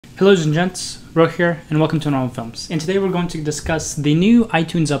Hello ladies and gents, Ro here, and welcome to NOandROfilms. And today we're going to discuss the new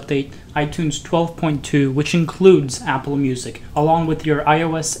iTunes update, iTunes 12.2, which includes Apple Music, along with your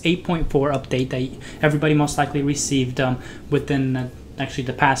iOS 8.4 update that everybody most likely received within actually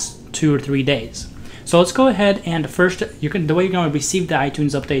the past 2 or 3 days. So let's go ahead and first, the way you're going to receive the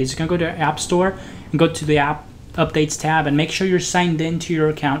iTunes update is you're going to go to your App Store and go to the App Updates tab and make sure you're signed into your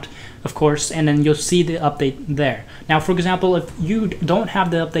account, of course, and then you'll see the update there. Now, for example, if you don't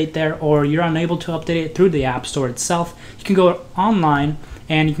have the update there or you're unable to update it through the App Store itself, you can go online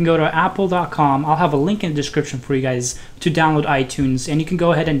and you can go to apple.com. I'll have a link in the description for you guys to download iTunes, and you can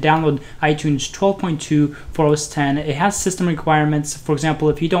go ahead and download iTunes 12.2 for OS 10. It has system requirements. For example,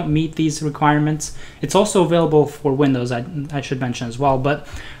 if you don't meet these requirements, it's also available for Windows, I should mention as well, but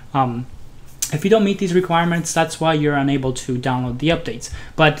if you don't meet these requirements, that's why you're unable to download the updates.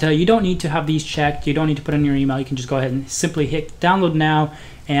 But you don't need to have these checked. You don't need to put in your email. You can just go ahead and simply hit download now,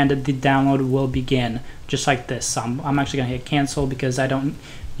 and the download will begin just like this. I'm actually going to hit cancel because I don't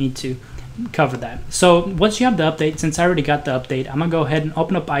need to cover that. So once you have the update, since I already got the update, I'm going to go ahead and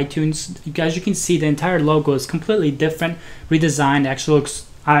open up iTunes. As you can see, the entire logo is completely different, redesigned. It actually looks,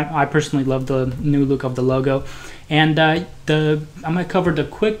 I personally love the new look of the logo. And I'm going to cover the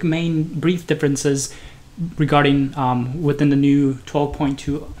quick brief differences regarding within the new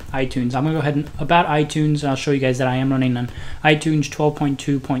 12.2 iTunes. I'm going to go ahead and about iTunes. I'll show you guys that I am running on iTunes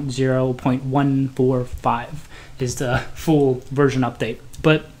 12.2.0.145 is the full version update.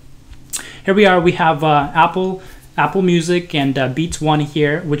 But here we are. We have Apple Music and Beats One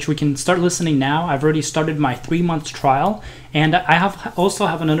here, which we can start listening now. I've already started my 3-month trial, and I also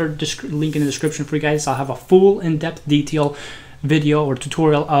have another link in the description for you guys. I'll have a full in-depth detail video or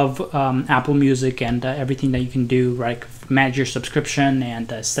tutorial of Apple Music and everything that you can do, like manage your subscription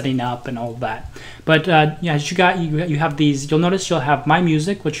and setting up and all of that. But yeah, as you have these, you'll notice you'll have My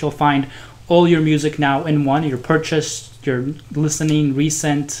Music, which you'll find all your music now in one, your purchase, your listening,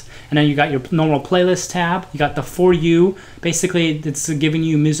 recent, and then you got your normal playlist tab. You got the For You. Basically, it's giving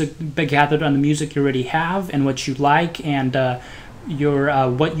you music gathered on the music you already have and what you like, and your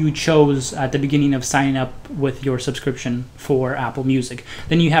what you chose at the beginning of signing up with your subscription for Apple Music.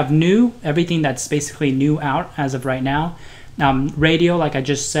 Then you have New, everything that's basically new out as of right now. Radio, like I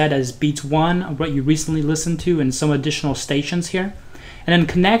just said, as Beats One, what you recently listened to, and some additional stations here. And then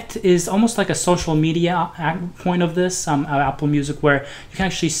Connect is almost like a social media point of this, Apple Music, where you can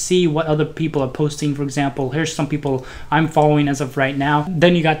actually see what other people are posting. For example, here's some people I'm following as of right now.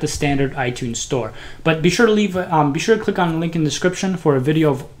 Then you got the standard iTunes store. But be sure to click on the link in the description for a video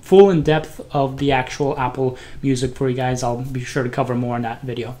of full in depth of the actual Apple Music for you guys. I'll be sure to cover more in that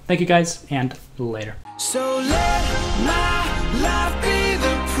video. Thank you guys, and later. So let my love